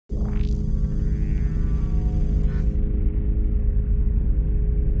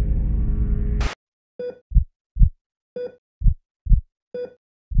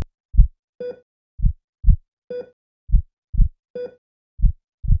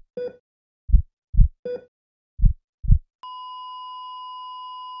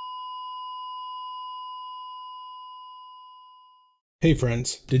Hey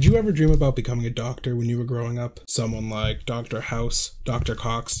friends, did you ever dream about becoming a doctor when you were growing up? Someone like Dr. House, Dr.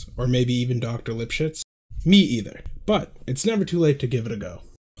 Cox, or maybe even Dr. Lipschitz? Me either, but it's never too late to give it a go.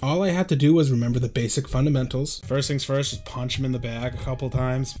 All I had to do was remember the basic fundamentals. First things first, just punch him in the bag a couple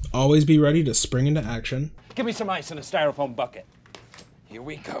times. Always be ready to spring into action. Give me some ice in a styrofoam bucket. Here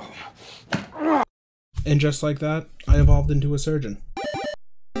we go. And just like that, I evolved into a surgeon.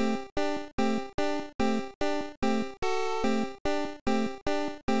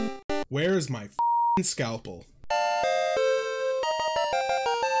 Where is my f***ing scalpel?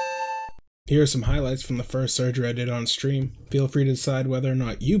 Here are some highlights from the first surgery I did on stream. Feel free to decide whether or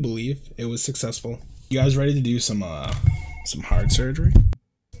not you believe it was successful. You guys ready to do some heart surgery?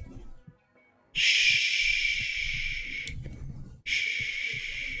 Shh.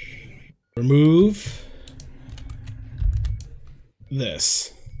 Remove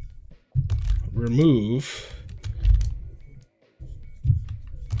this. Remove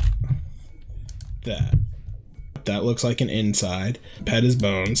that. That looks like an inside. Pet his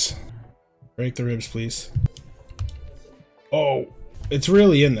bones. Break the ribs, please. Oh, it's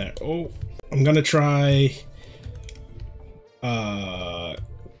really in there. Oh, I'm gonna try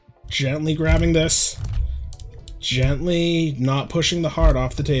gently grabbing this. Gently not pushing the heart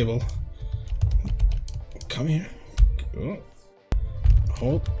off the table. Come here. Oh.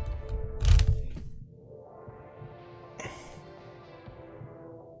 Hold.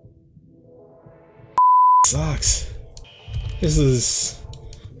 Sucks. This is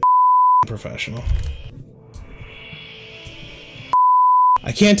professional.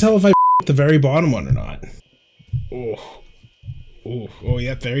 I can't tell if I the very bottom one or not. Oh. Oh, oh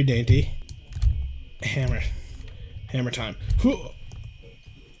yeah, very dainty. Hammer. Hammer time.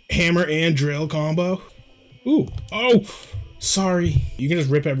 Hammer and drill combo. Ooh. Oh! Sorry. You can just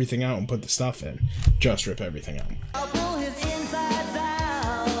rip everything out and put the stuff in. Just rip everything out.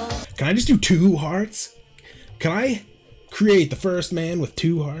 Can I just do 2 hearts? Can I create the first man with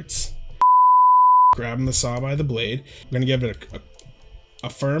 2 hearts? Grabbing the saw by the blade. I'm gonna give it a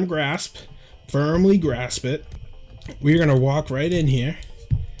firm grasp. Firmly grasp it. We are gonna walk right in here.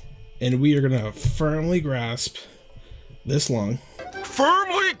 And we are gonna firmly grasp this lung.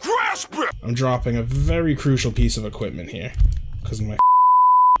 Firmly grasp it! I'm dropping a very crucial piece of equipment here. Because of my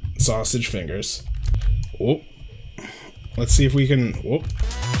sausage fingers. Oh. Let's see if we can... Whoop.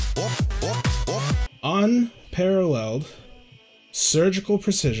 Unparalleled surgical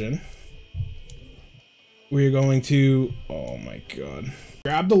precision. We're going to, oh my god,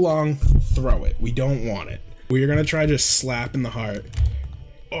 grab the lung, throw it. We don't want it. We're gonna try just slapping the heart.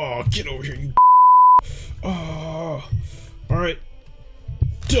 Oh, get over here, you. Oh, all right.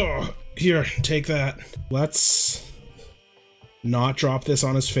 Duh. Here, take that. Let's not drop this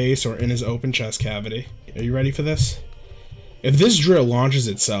on his face or in his open chest cavity. Are you ready for this? If this drill launches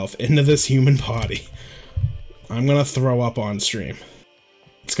itself into this human body, I'm gonna throw up on stream.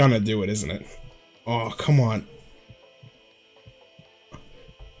 It's gonna do it, isn't it? Oh, come on.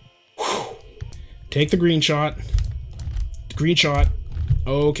 Whew. Take the green shot. Green shot.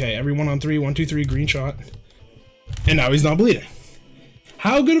 Okay, everyone on 3. 1, 2, 3, green shot. And now he's not bleeding.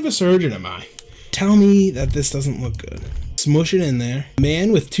 How good of a surgeon am I? Tell me that this doesn't look good. Smush it in there.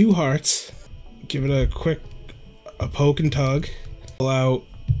 Man with 2 hearts. Give it a quick a poke and tug. Pull out.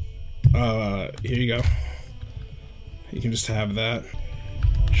 Here you go. You can just have that.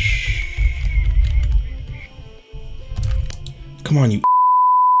 Shh. Come on, you.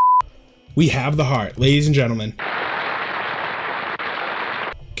 We have the heart, ladies and gentlemen.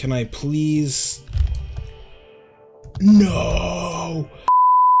 Can I please? No.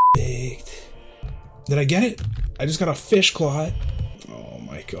 Baked. Did I get it? I just got a fish claw. Oh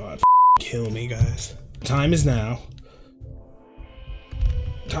my god. Kill me, guys. Time is now.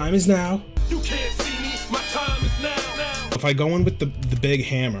 Time is now. You can't see me. My time is now. If I go in with the big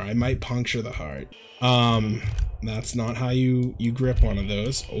hammer, I might puncture the heart. That's not how you grip one of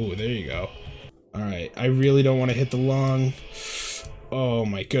those. Oh, there you go. All right, I really don't want to hit the lung. Oh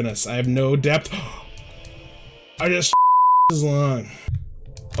my goodness, I have no depth. I just his lung.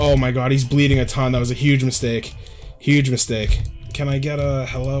 Oh my god, he's bleeding a ton. That was a huge mistake. Huge mistake. Can I get a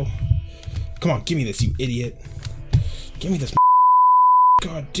hello? Come on, give me this, you idiot. Give me this.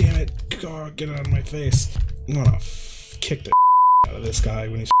 God damn it. God, get it out of my face. I'm gonna kick the out of this guy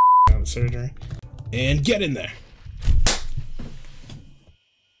when he's out of surgery. And get in there.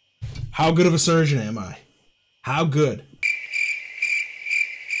 How good of a surgeon am I? How good?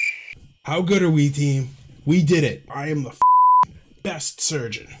 How good are we, team? We did it. I am the best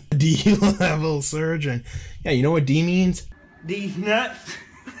surgeon. D-level surgeon. Yeah, you know what D means? These nuts.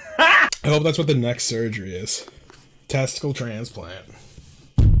 I hope that's what the next surgery is. testicle transplant.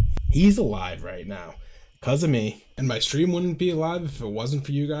 He's alive right now because of me, and my stream wouldn't be alive if it wasn't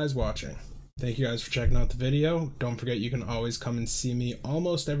for you guys watching. Thank you guys for checking out the video. Don't forget you can always come and see me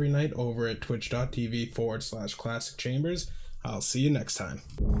almost every night over at twitch.tv/classicchambers. I'll see you next time.